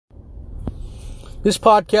This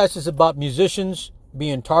podcast is about musicians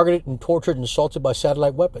being targeted and tortured and assaulted by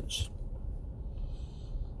satellite weapons.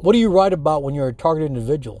 What do you write about when you're a targeted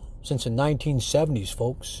individual? Since the 1970s,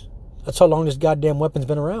 folks. That's how long this goddamn weapon's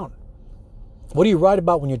been around. What do you write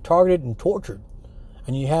about when you're targeted and tortured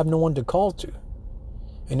and you have no one to call to?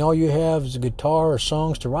 And all you have is a guitar or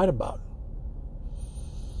songs to write about.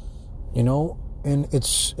 You know, and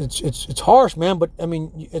it's harsh, man, but I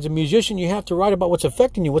mean, as a musician, you have to write about what's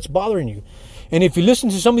affecting you, what's bothering you. And if you listen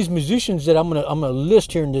to some of these musicians that I'm gonna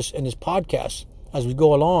list here in this podcast as we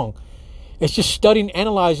go along, it's just studying,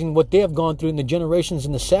 analyzing what they have gone through in the generations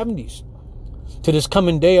in the 70s to this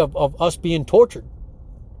coming day of us being tortured.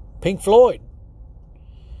 Pink Floyd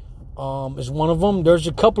is one of them. There's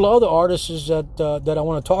a couple of other artists that I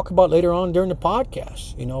want to talk about later on during the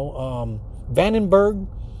podcast. You know, Vandenberg,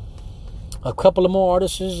 a couple of more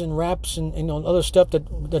artists and raps and other stuff that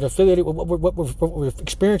are affiliated with what we're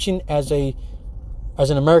experiencing as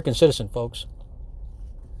an American citizen, folks.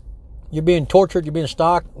 You're being tortured, you're being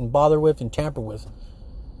stalked and bothered with and tampered with.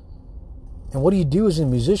 And what do you do as a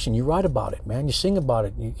musician? You write about it, man. You sing about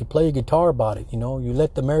it. You play your guitar about it. You know, you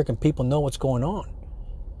let the American people know what's going on.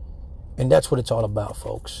 And that's what it's all about,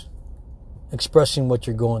 folks. Expressing what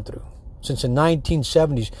you're going through. Since the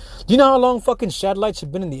 1970s. Do you know how long fucking satellites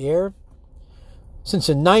have been in the air? Since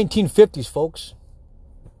the 1950s, folks.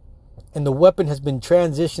 And the weapon has been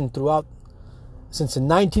transitioned throughout since the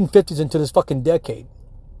 1950s into this fucking decade.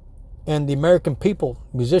 And the American people,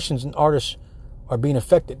 musicians and artists, are being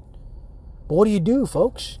affected. But what do,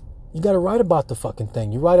 folks? You got to write about the fucking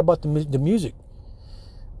thing. You write about the music.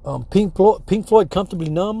 Pink Floyd, Comfortably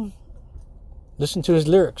Numb. Listen to his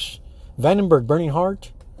lyrics. Vandenberg, Burning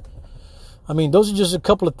Heart. I mean, those are just a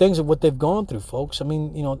couple of things of what they've gone through, folks. I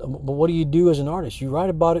mean, you know, but what do you do as an artist? You write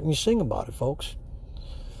about it and you sing about it, folks.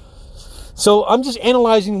 So I'm just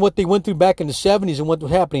analyzing what they went through back in the 70s and what's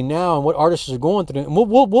happening now and what artists are going through. And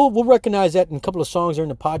we'll recognize that in a couple of songs during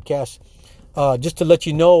the podcast, just to let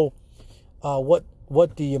you know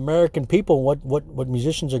what the American people, what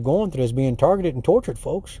musicians are going through as being targeted and tortured,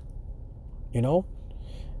 folks. You know,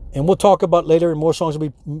 and we'll talk about later. And more songs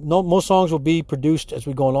will be produced as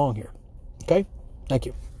we go along here. Okay, thank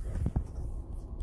you.